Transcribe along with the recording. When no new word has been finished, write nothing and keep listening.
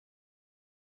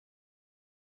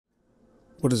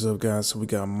What is up, guys? So we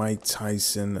got Mike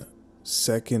Tyson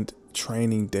second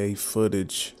training day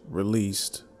footage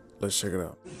released. Let's check it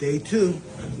out. Day 2,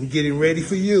 I'm getting ready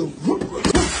for you. 1,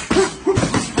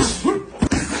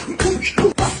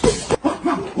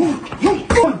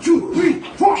 2, 3,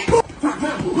 4.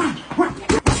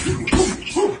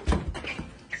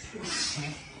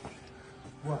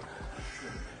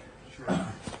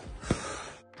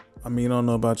 I mean, I don't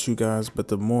know about you guys, but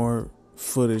the more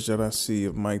footage that I see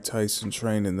of Mike Tyson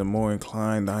training, the more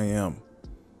inclined I am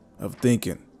of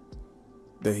thinking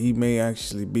that he may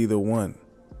actually be the one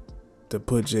to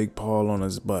put Jake Paul on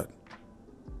his butt.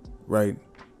 Right?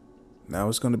 Now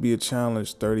it's going to be a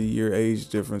challenge. 30-year age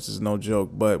difference is no joke,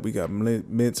 but we got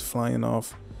mitts flying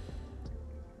off.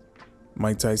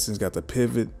 Mike Tyson's got the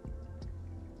pivot,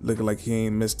 looking like he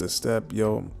ain't missed a step.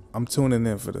 Yo, I'm tuning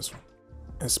in for this one.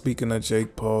 And speaking of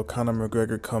Jake Paul, Conor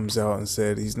McGregor comes out and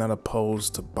said he's not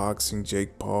opposed to boxing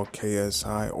Jake Paul,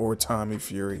 KSI, or Tommy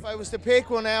Fury. If I was to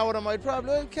pick one out of them, I'd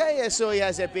probably... KSI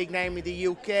has a big name in the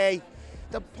UK.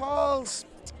 The Pauls...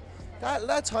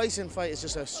 That Tyson fight is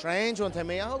just a strange one to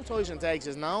me. I hope Tyson takes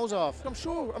his nose off. I'm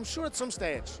sure at some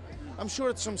stage.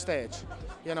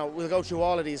 You know, we'll go through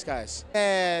all of these guys.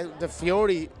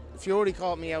 The Fury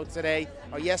called me out today,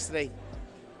 or yesterday.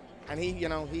 And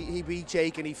he beat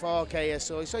Jake and he fought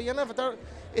KSI. So you never,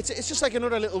 it's just like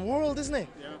another little world, isn't it?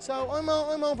 Yeah. So I'm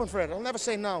open for it. I'll never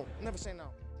say no.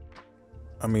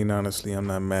 I mean, honestly, I'm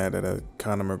not mad at a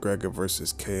Conor McGregor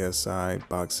versus KSI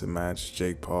boxing match,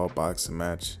 Jake Paul boxing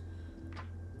match.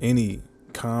 Any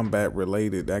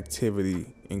combat-related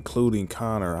activity, including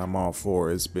Conor, I'm all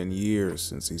for. It's been years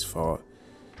since he's fought.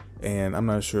 And I'm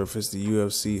not sure if it's the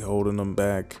UFC holding him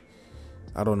back.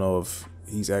 I don't know if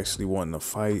he's actually wanting to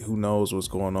fight. Who knows what's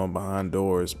going on behind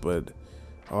doors, but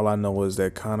all I know is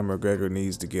that Conor McGregor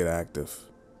needs to get active.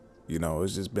 You know,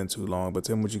 it's just been too long. But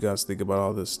tell me what you guys think about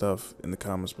all this stuff in the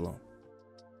comments below.